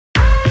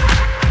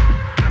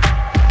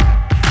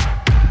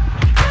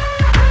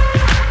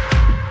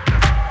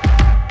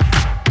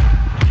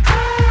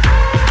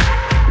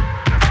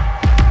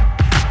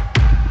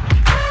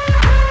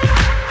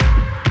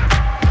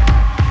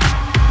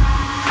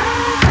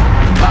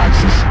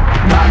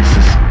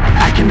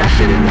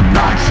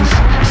boxes.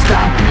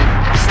 Stop it,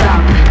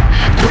 stop it.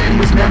 Quitting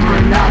was never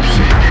an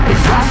option.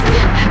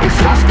 Exhausted,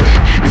 exhausted.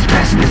 This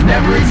passion is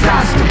never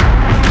exhausted.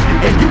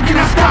 And you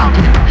cannot stop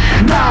it.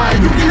 Nah,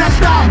 you cannot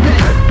stop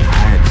it.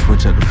 I had to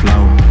switch up the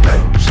flow,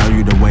 show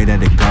you the way that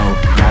it go.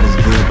 God is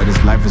good, but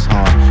this life is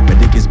hard. But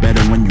it gets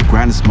better when you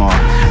grind it smart.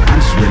 I'm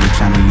just really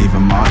trying to leave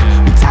a mark.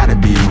 We tired of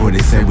being who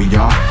they say we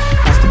are.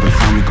 That's the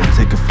baton, we gon'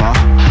 take it far.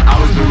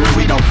 Always been real,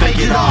 we don't fake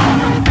it all.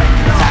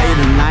 Tired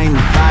of 9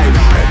 to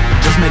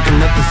 5, just make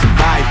enough to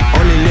survive.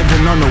 Only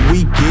living on the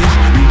weekends.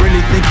 You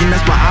really thinking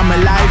that's why I'm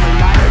alive?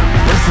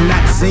 Busting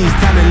out the scenes,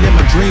 time to live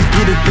my dreams,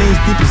 do the things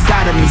deep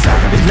inside of me.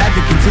 This life,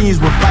 it continues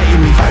with fighting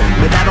me,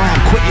 but I don't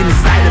have quitting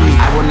inside of me.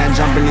 I will not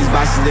jump in these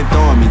vices they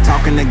throwing me.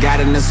 Talking to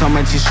God and there's so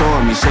much he's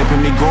showing me.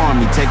 Shaping me,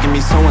 growing me, taking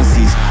me sowing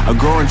seeds. A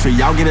growing tree,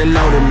 y'all get a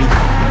load of me.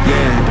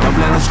 Yeah, don't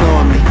let them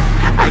slow me.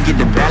 I get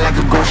the bag like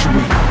a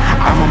grocery.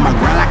 I'm on my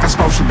grind like I'm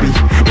supposed to be.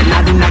 And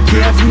I do not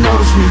care if you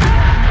notice me.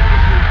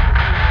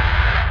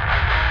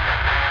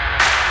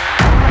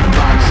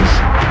 Boxes,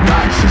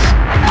 boxes.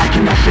 I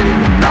cannot fit in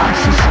the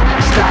boxes.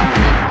 Stop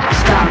it,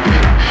 stop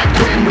it.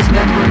 Quitting was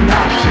never an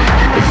option.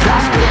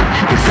 Exhausted,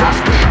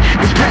 exhausted.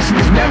 This passion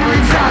is never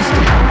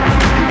exhausted.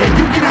 And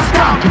you cannot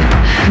stop it.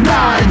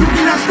 Nah, you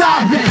cannot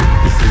stop it.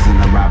 This isn't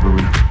a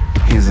robbery.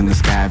 Hands in the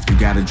sky if you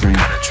got a dream.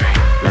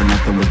 Learn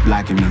nothing was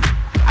blocking me.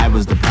 I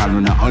was the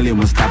problem, the only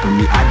one stopping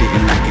me. I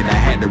didn't like it, I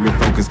had to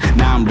refocus.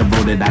 Now I'm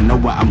devoted, I know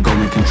where I'm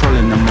going.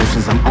 Controlling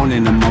emotions, I'm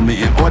owning the moment.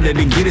 In order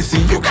to get it,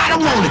 see, you gotta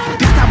want it.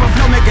 This type of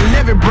flow make a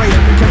living break.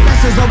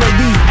 Confessions over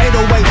these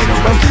 808s.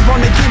 Don't sleep on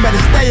the key,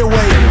 better stay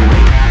away.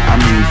 I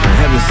mean, for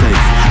heaven's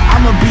sake,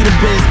 I'ma be the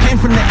best. Came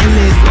from the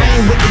endless, I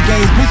ain't with the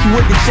games, bitch, you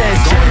with the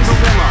chest.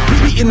 Be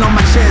beating on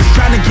my chest,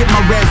 trying to get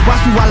my rest. Watch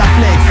me while I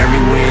flex.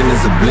 Every win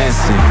is a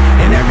blessing,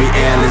 and every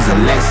L is a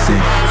lesson.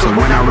 So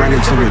when I run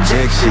into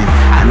rejection,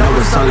 I know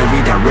it's only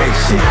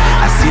redirection.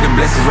 I see the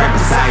blessings right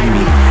beside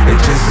me. The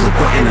chances of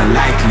quitting are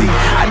likely.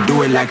 I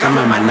do it like I'm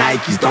in my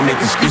Nikes. Don't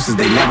make excuses,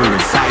 they never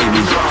excite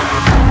me.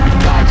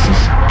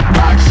 Boxes,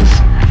 boxes.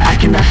 I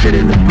cannot fit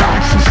in the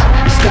boxes.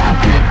 Stop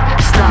it,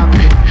 stop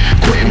it.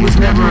 Quitting was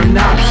never an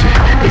option.